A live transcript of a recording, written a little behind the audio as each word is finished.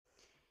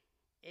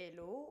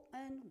Hello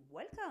and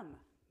welcome.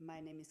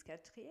 My name is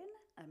Catherine.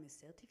 I'm a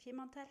certified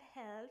mental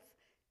health.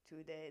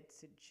 Today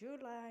it's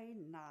July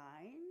 9,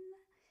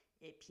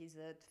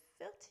 episode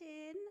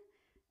 13,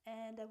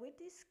 and I will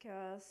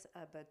discuss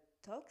about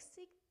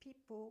toxic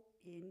people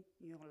in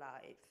your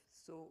life.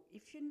 So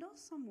if you know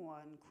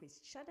someone who is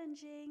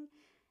challenging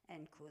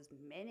and cause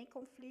many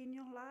conflict in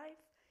your life,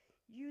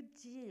 you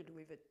deal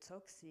with a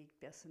toxic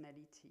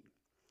personality.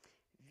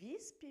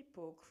 These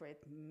people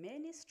create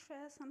many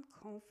stress and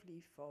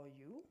conflict for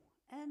you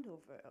and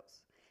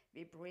others.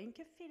 They bring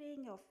a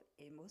feeling of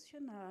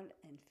emotional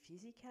and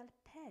physical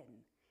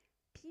pain.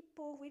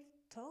 People with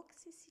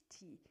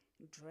toxicity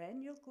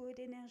drain your good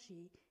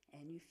energy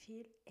and you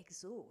feel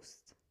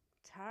exhausted,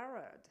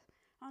 tired,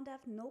 and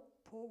have no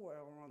power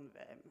around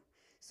them.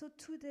 So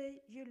today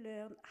you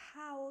learn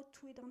how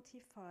to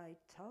identify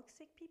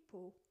toxic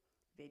people,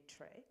 their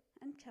traits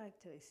and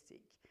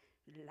characteristics.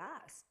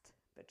 Last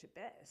but the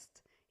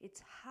best,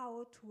 it's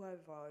how to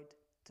avoid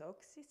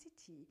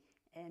toxicity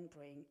and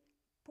bring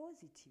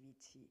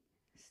positivity.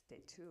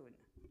 Stay tuned.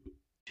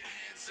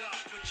 Hands up,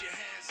 put your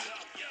hands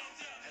up, yo.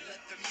 And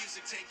let the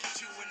music take you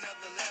to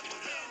another level,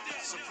 though.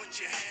 So put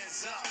your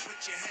hands up,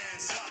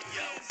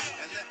 yo.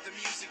 And let the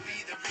music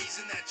be the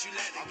reason that you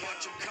let it go. I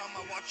watch them come,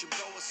 I watch them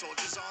go, a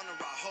soldier's honor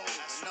I hold.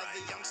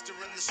 Another youngster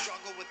in the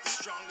struggle with the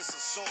strongest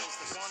of souls.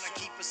 That wanna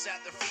keep us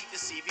at their feet,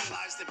 deceiving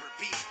lies that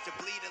repeat. To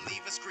bleed and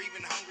leave us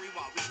grieving hungry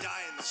while we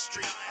die in the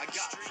street. I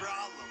got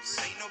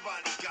problems, ain't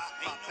nobody got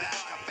my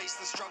back. I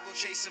faced the struggle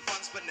chasing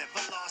funds, but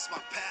never lost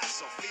my past.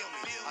 So feel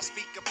me, I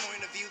speak a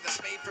point of view that's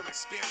made from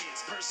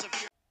experience.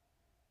 Persevere.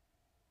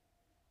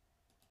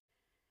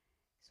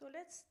 So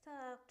let's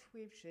start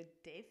with the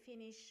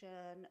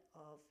definition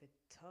of a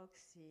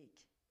toxic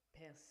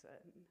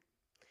person.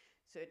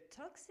 So a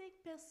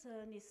toxic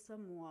person is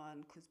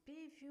someone whose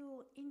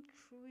behavior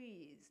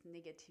increase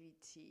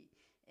negativity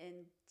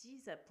and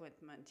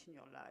disappointment in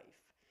your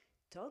life.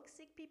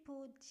 Toxic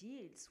people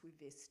deals with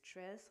their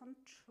stress and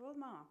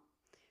trauma,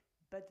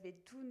 but they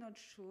do not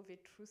show their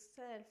true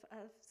self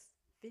as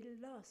they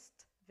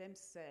lost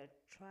themselves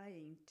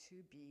trying to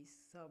be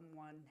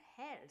someone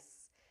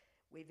else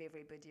with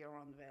everybody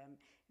around them.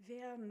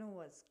 They are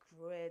known as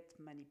great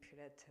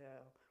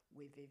manipulator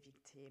with a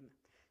victim.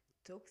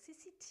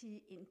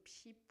 Toxicity in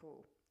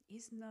people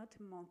is not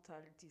a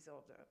mental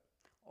disorder.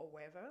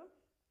 However,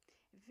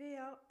 they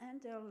are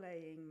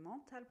underlying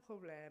mental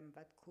problems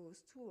that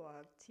cause to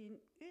act in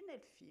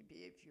unhealthy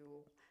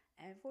behavior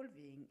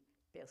involving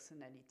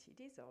personality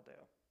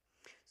disorder.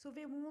 So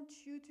they want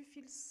you to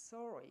feel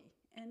sorry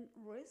and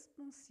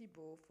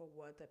responsible for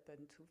what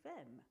happened to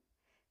them.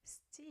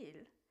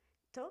 Still,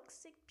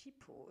 toxic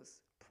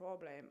people's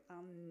problems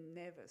are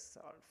never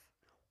solved.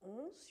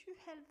 Once you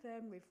help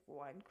them with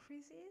one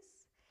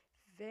crisis,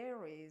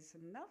 there is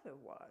another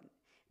one.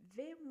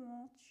 They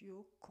want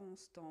your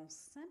constant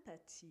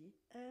sympathy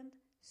and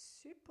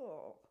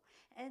support,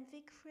 and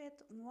they create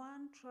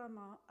one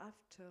drama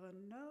after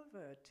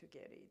another to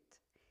get it.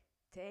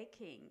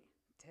 Taking,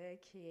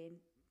 taking,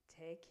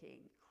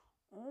 taking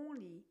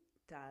only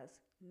does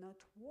not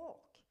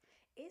work.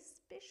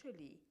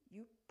 Especially,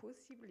 you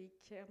possibly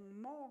care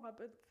more about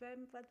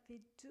them than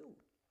they do.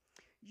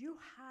 You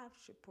have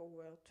the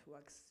power to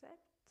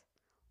accept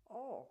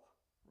or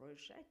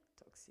reject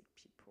toxic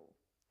people.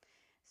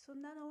 So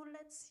now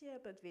let's see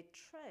about the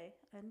trait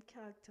and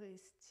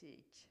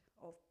characteristic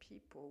of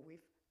people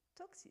with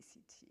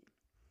toxicity.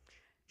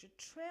 The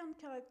trait and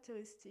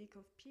characteristic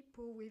of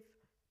people with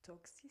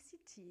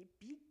toxicity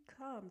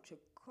become the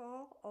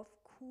core of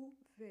who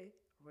they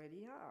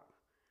really are.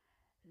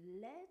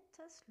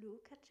 Let us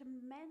look at the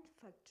main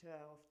factor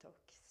of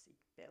toxic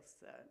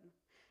person.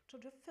 So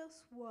the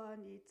first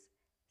one is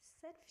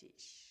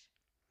selfish.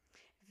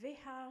 They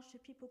are the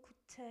people who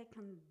take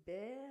and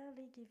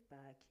barely give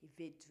back. If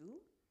they do,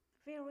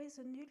 there is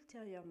an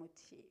ulterior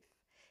motive.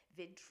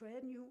 They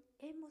drain you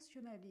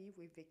emotionally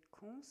with a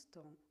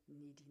constant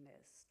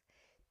neediness.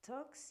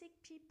 Toxic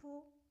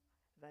people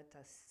that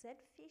are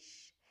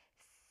selfish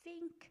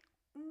think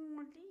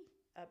only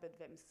about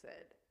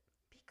themselves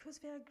because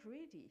they are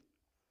greedy.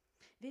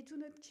 They do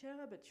not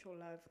care about your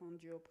life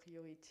and your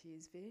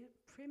priorities. Their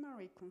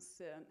primary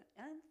concern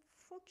and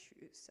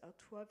focus are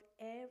to have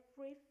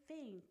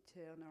everything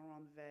turn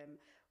around them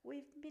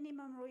with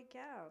minimum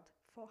regard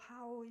for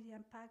how it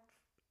impacts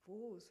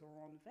those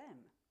around them.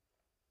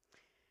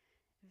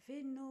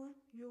 They know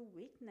your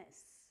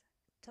weakness.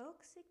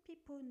 Toxic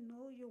people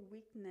know your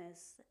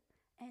weakness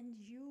and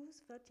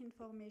use that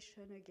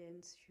information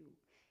against you.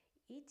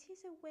 It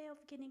is a way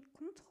of gaining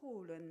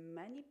control and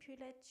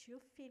manipulate your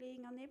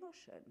feeling and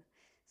emotion.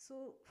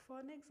 So, for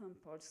an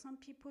example, some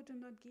people do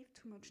not give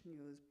too much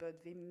news,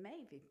 but they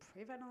make the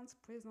prevalence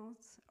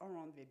presents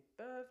around their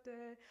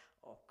birthday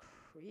or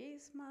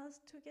Christmas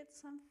to get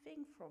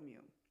something from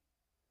you.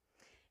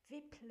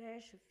 They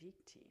play the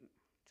victim.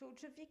 So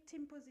the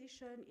victim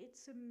position,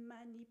 it's a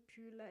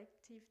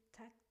manipulative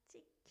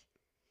tactic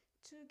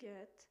to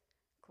get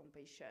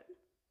compassion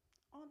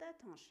and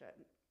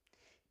attention.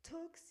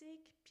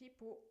 Toxic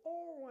people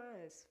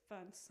always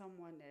find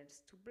someone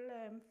else to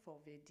blame for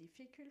their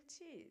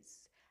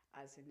difficulties.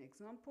 As an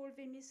example,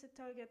 they miss a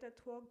target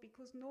at work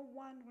because no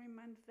one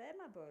reminds them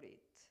about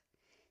it.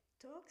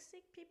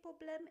 Toxic people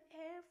blame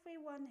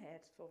everyone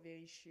else for their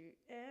issue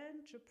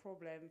and the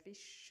problem they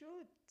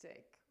should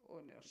take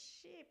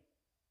ownership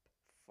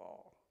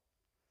for.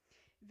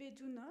 They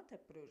do not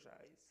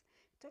apologize.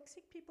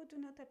 Toxic people do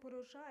not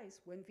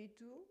apologize. When they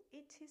do,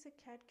 it is a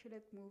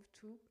calculated move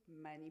to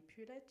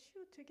manipulate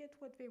you to get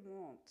what they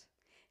want.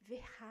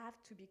 They have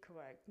to be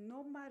correct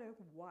no matter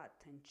what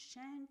and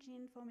change the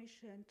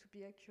information to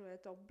be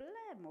accurate or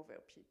blame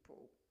other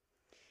people.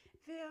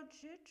 They are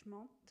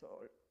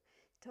judgmental.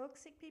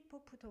 Toxic people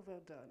put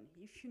others down.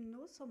 If you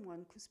know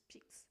someone who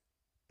speaks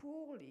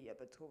poorly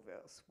about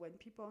others when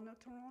people are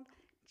not around,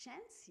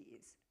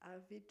 chances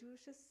are they do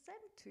the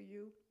same to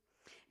you.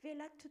 They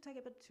like to talk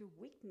about the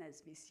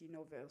weakness they see in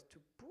others to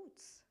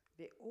boost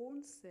their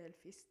own self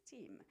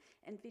esteem,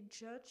 and they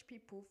judge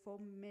people for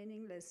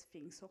meaningless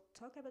things or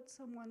talk about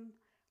someone's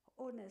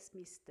honest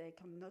mistake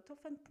and not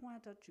often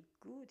point out the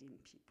good in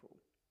people.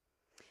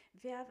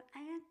 They have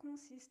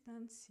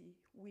inconsistency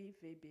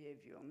with their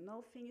behavior.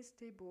 Nothing is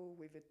stable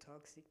with a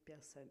toxic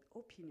person.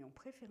 Opinion,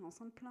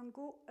 preference, and plan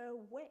go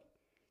away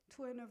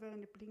to another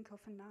in the blink of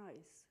an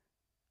eye.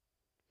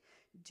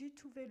 Due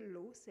to their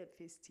low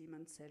self-esteem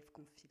and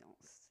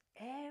self-confidence,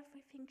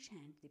 everything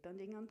changes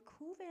depending on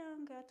who they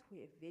hang out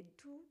with. They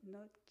do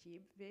not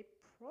keep their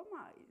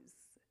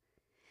promise.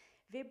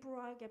 They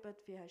brag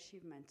about their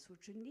achievements, so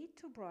the need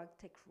to brag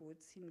takes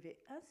roots in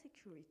their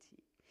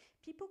insecurity.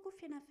 People who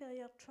feel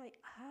inferior try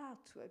hard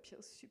to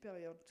appear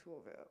superior to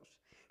others.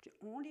 The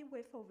only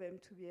way for them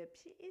to be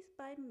happy is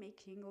by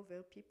making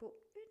other people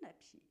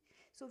unhappy.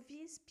 So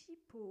these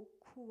people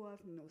who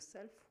have no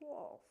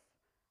self-worth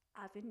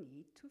have a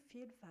need to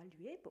feel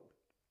valuable.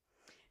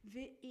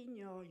 They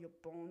ignore your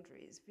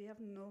boundaries. They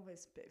have no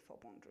respect for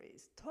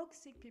boundaries.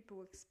 Toxic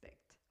people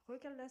expect,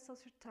 regardless of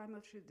your time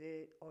of your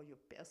day or your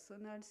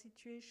personal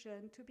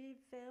situation, to be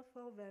there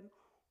for them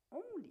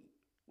only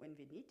when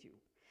they need you.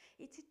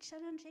 It is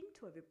challenging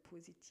to have a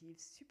positive,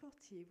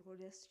 supportive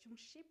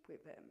relationship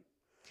with them.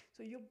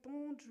 So your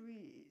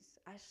boundaries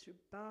are a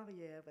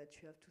barrier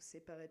that you have to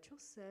separate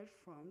yourself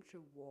from the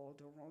world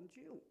around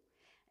you.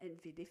 And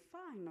they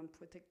define and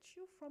protect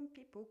you from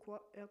people who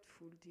are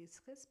hurtful,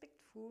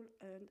 disrespectful,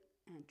 and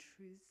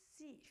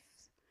intrusive.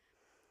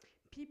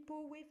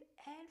 People with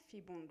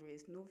healthy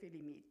boundaries know their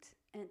limits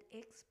and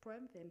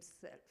express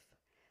themselves.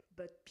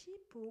 But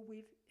people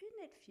with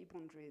unhealthy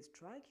boundaries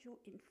drag you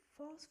in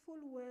forceful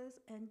ways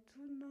and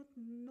do not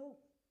know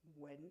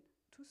when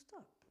to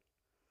stop.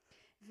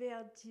 They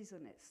are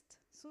dishonest.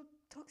 So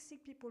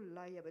toxic people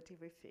lie about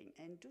everything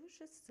and do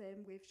the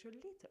same with the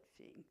little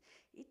thing.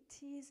 It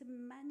is a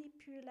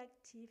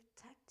manipulative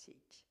tactic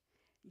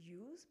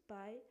used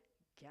by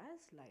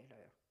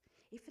gaslighter.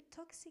 If a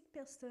toxic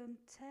person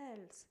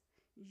tells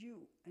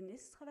you an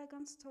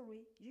extravagant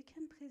story, you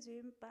can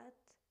presume that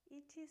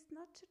it is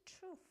not the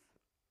truth.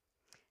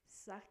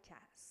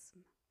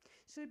 Sarcasm.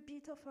 So a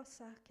bit of a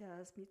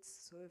sarcasm,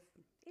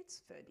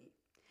 it's funny.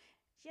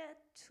 Yet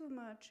too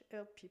much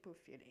hurt people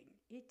feeling.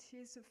 It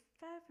is a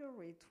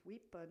favorite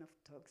weapon of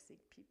toxic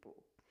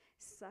people.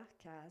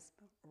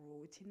 Sarcasm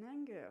roots in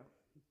anger,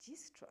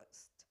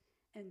 distrust,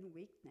 and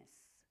weakness.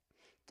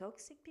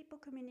 Toxic people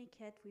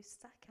communicate with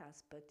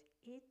sarcasm, but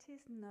it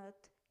is not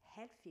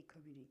healthy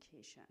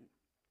communication.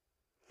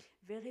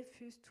 They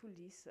refuse to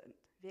listen.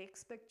 They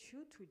expect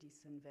you to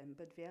listen them,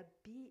 but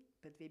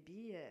they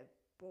behave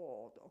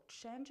bored or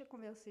change a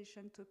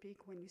conversation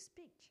topic when you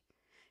speak.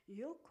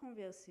 Your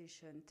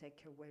conversation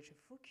take away the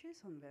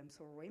focus on them,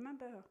 so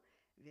remember,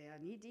 they are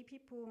needy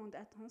people and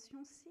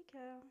attention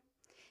seeker.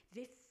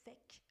 They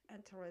fake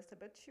interest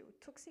about you.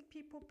 Toxic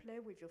people play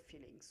with your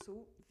feelings,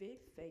 so they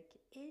fake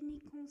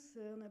any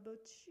concern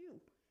about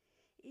you.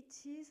 It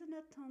is an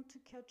attempt to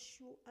catch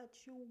you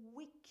at your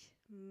weak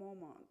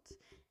moment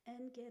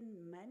and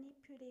gain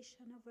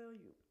manipulation over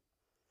you.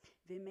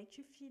 They make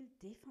you feel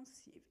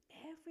defensive.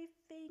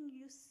 Everything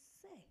you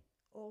say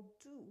or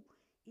do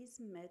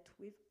is met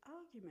with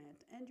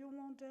argument, and you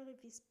wonder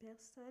if this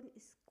person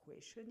is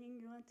questioning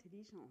your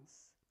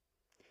intelligence.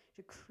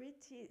 The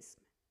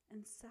criticism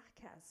and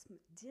sarcasm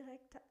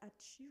direct at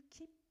you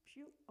keep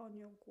you on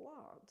your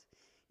guard.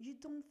 You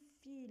don't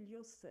feel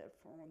yourself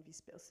around this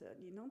person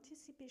in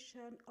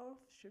anticipation of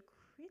the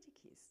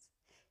criticism.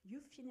 You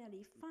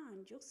finally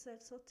find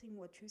yourself sorting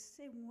what you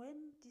say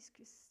when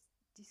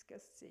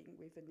discussing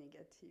with a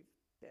negative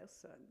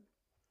person.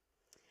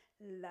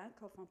 Lack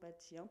of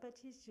empathy.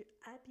 Empathy is the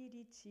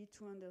ability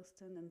to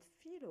understand and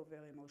feel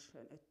other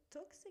emotion. A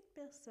toxic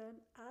person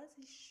has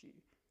issue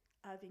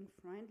having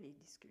friendly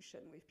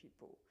discussion with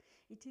people.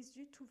 It is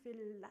due to the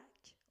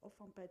lack of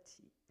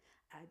empathy.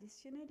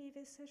 Additionally,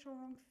 they say the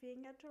wrong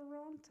thing at the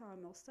wrong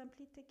time or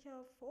simply take care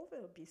of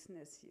other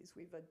businesses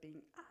without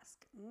being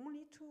asked,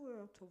 only to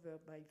hurt other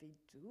by their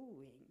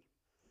doing.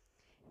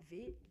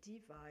 They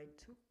divide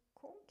to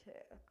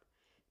conquer.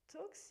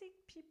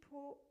 Toxic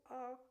people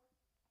are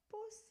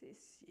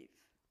possessive.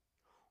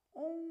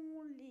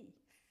 only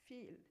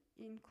feel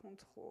in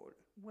control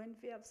when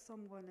they have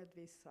someone at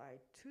their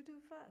side to do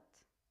that.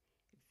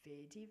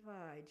 They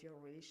divide your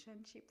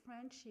relationship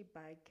friendship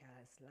by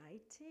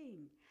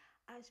gaslighting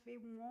as they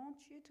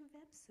want you to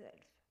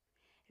themselves.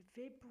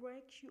 They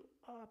break you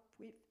up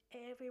with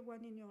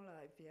everyone in your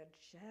life. They are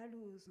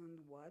jealous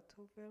on what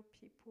other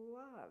people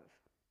have.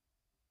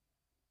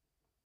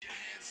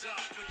 Hands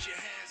up, put your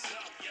hands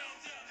up, yo,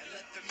 and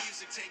let the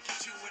music take you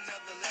to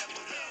another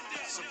level, though.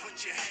 So put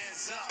your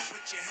hands up,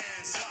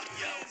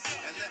 yo,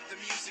 and let the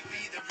music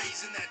be the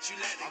reason that you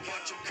let it go. I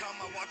watch 'em come,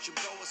 I watch 'em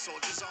go, a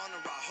soldier's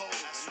honor I hold.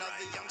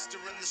 Another youngster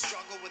in the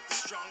struggle with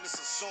the strongest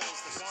of souls.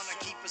 They wanna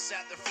keep us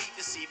at their feet,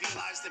 deceiving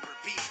lies that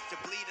repeat,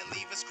 to bleed and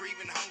leave us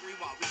grieving hungry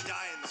while we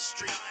die in the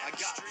street. I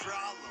got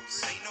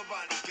problems, ain't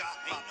nobody got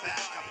my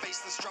back. I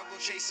faced the struggle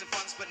chasing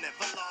funds, but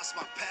never lost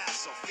my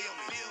past. So feel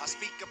me, I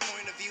speak a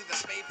point of view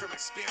that's made from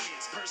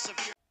experience.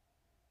 Persevere.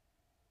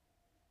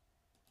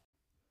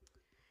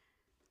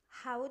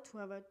 How to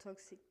avoid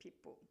toxic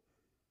people?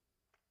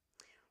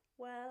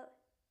 Well,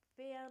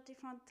 there are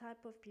different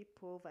type of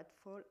people that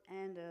fall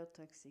under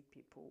toxic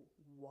people.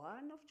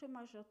 One of the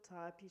major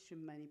type is the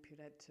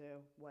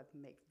manipulator. What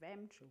makes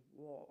them the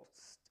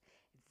worst?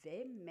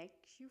 They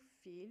make you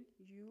feel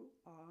you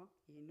are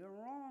in the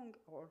wrong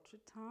all the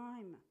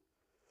time.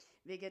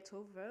 They get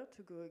over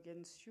to go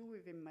against you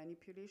with a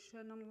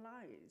manipulation and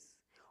lies.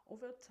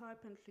 Other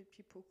type include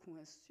people who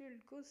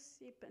insult,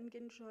 gossip, and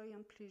gain joy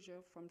and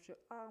pleasure from the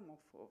harm of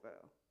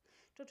others.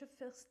 So the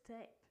first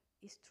step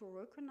is to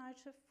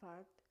recognize the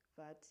fact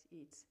that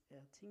it's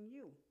hurting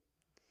you.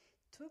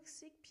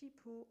 Toxic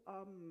people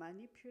are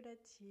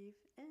manipulative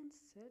and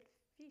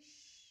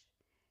selfish.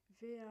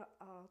 They are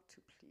hard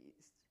to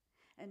please.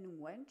 And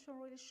when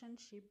your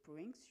relationship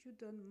brings you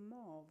down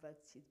more than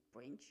it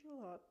brings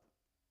you up,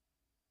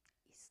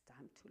 it's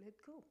time to let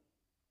go.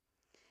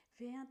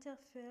 They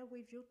interfere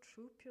with your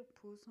true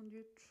purpose and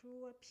your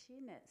true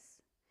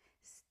happiness.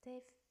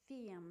 Stay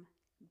firm,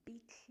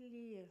 be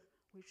clear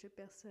with the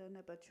person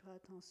about your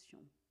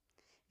attention,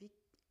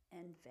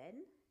 and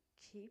then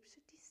keep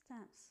the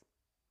distance.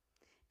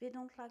 They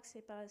don't like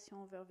separation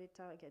over the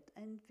target,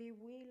 and they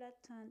will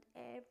attempt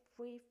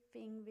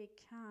everything they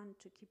can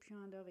to keep you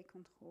under their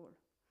control.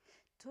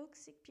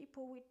 Toxic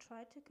people will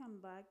try to come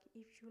back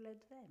if you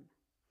let them.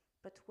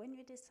 But when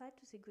you decide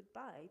to say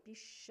goodbye, be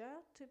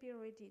sure to be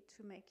ready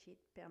to make it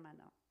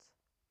permanent.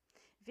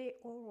 They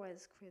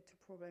always create a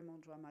problem or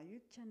drama.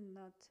 You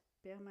cannot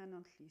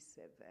permanently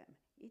save them.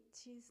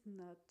 It is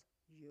not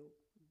your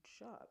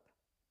job.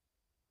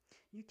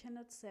 You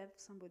cannot save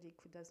somebody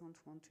who doesn't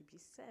want to be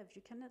saved.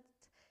 You cannot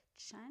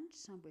change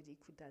somebody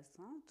who doesn't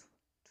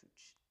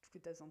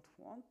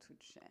want to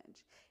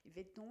change. If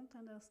they don't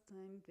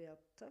understand they are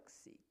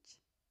toxic,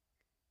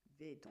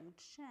 they don't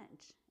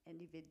change.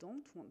 And if they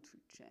don't want to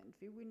change,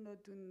 they will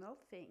not do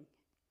nothing.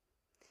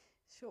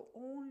 So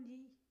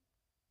only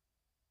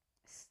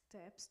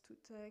steps to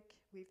take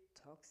with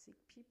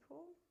toxic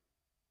people,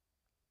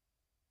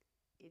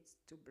 it's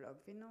to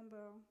block the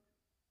number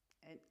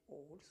and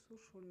all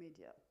social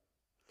media.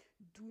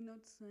 Do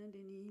not send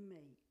any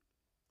email.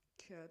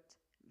 Cut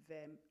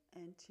them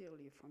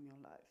entirely from your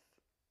life.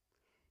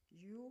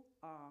 You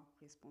are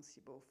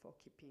responsible for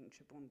keeping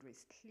the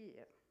boundaries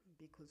clear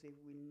because they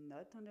will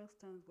not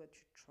understand what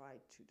you try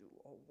to do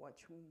or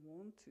what you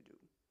want to do.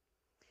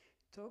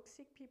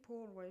 Toxic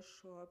people always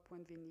show up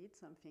when they need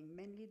something,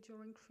 mainly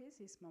during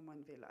crisis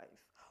moments in their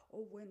life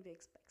or when they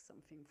expect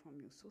something from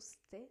you. So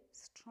stay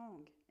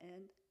strong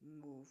and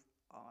move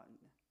on.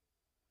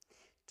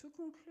 To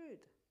conclude,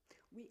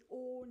 we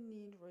all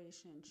need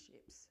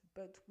relationships,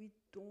 but we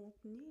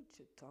don't need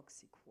the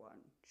toxic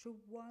one, the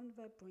one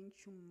that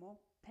brings you more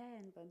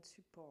pain than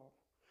support.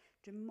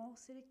 The more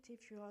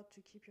selective you are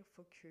to keep your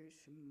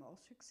focus, the more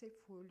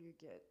successful you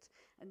get,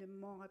 and the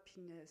more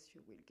happiness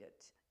you will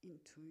get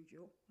into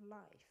your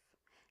life.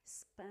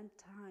 Spend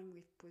time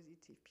with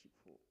positive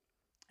people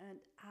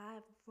and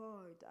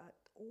avoid at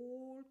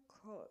all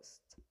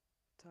costs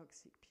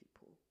toxic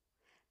people.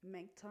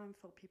 Make time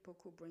for people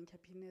who bring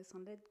happiness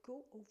and let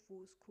go of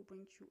those who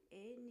bring you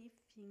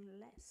anything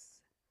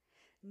less.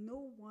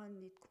 No one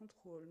needs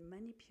control,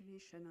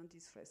 manipulation, and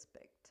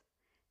disrespect.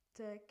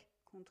 Take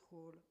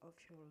control of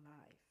your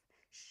life.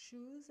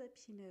 Choose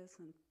happiness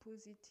and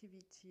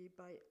positivity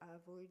by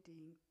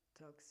avoiding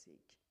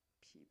toxic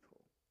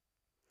people.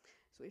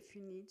 So if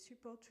you need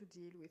support to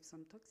deal with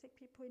some toxic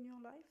people in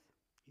your life,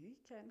 you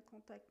can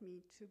contact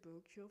me to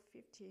book your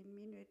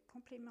 15-minute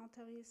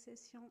complimentary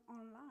session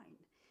online.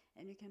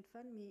 And you can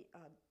find me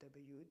at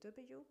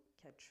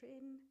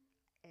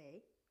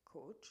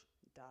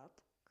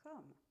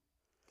www.katrineacoach.com.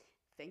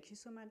 Thank you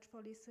so much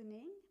for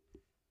listening.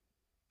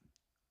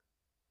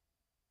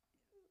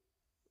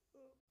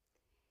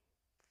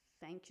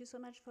 Thank you so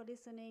much for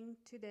listening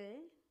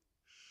today.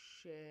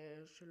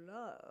 Share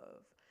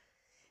love.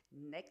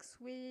 Next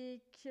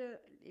week,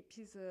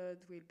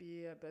 episode will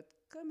be about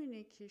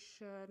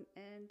communication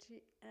and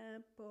the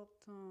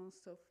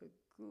importance of a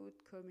good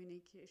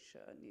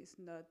communication is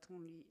not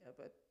only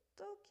about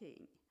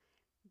talking,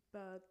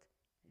 but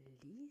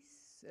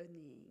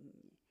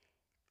listening.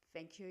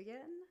 Thank you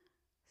again.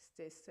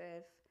 Stay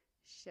safe.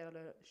 Share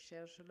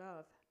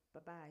love. Bye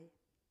bye.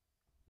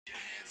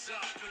 Hands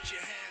up, put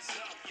your hands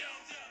up, yo,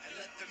 and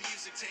let the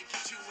music take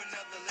you to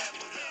another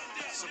level, though.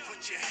 So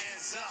put your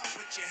hands up,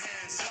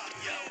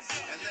 yo,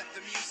 and let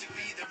the music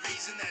be the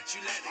reason that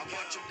you let it go. I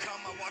watch them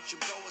come, I watch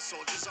them go, a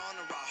soldier's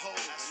honor I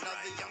hold.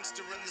 Another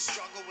youngster in the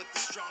struggle with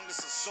the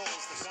strongest of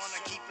souls. They wanna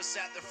keep us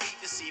at their feet,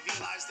 deceiving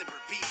lies that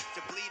repeat,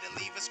 to bleed and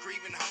leave us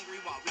grieving hungry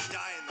while we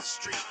die in the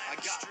street. I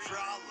got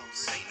problems,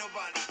 ain't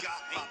nobody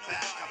got my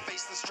back. I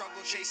faced the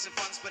struggle chasing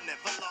funds, but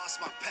never lost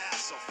my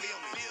past, so feel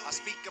me. I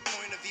speak a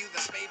point of view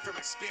that's made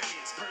from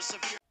experience.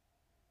 Persevere